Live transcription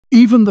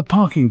Even the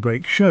parking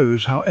brake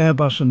shows how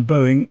Airbus and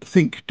Boeing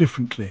think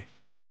differently.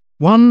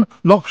 One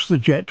locks the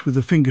jet with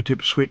a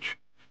fingertip switch,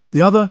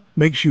 the other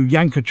makes you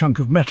yank a chunk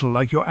of metal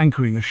like you're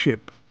anchoring a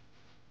ship.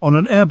 On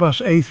an Airbus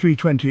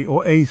A320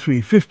 or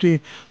A350,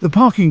 the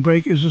parking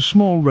brake is a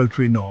small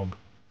rotary knob.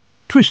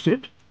 Twist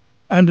it,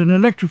 and an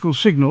electrical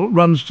signal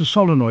runs to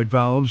solenoid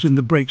valves in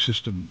the brake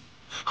system.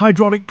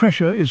 Hydraulic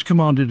pressure is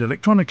commanded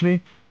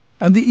electronically,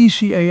 and the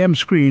ECAM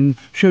screen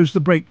shows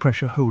the brake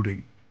pressure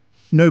holding.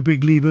 No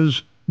big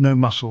levers, no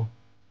muscle,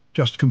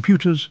 just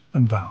computers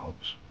and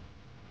valves.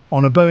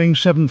 On a Boeing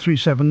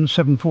 737,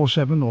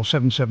 747 or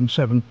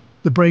 777,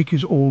 the brake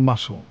is all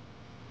muscle.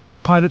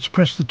 Pilots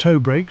press the toe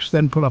brakes,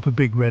 then pull up a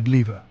big red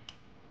lever.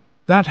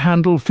 That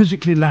handle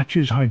physically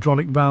latches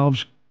hydraulic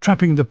valves,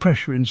 trapping the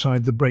pressure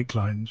inside the brake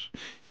lines.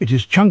 It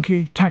is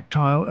chunky,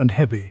 tactile and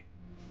heavy.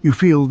 You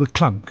feel the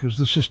clunk as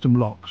the system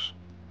locks.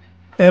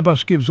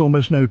 Airbus gives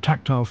almost no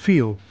tactile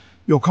feel.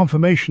 Your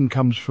confirmation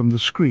comes from the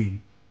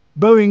screen.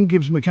 Boeing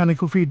gives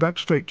mechanical feedback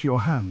straight to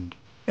your hand.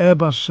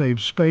 Airbus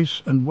saves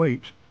space and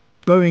weight.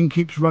 Boeing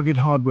keeps rugged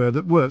hardware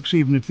that works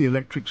even if the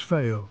electrics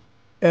fail.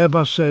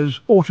 Airbus says,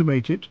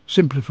 automate it,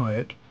 simplify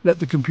it, let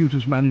the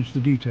computers manage the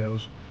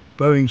details.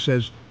 Boeing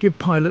says, give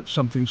pilots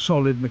something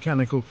solid,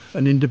 mechanical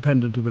and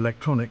independent of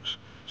electronics.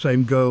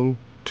 Same goal,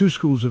 two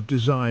schools of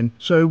design.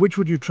 So which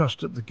would you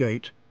trust at the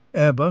gate?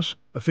 Airbus,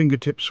 a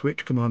fingertip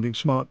switch commanding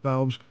smart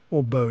valves,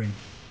 or Boeing,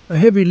 a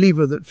heavy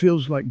lever that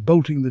feels like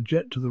bolting the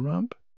jet to the ramp?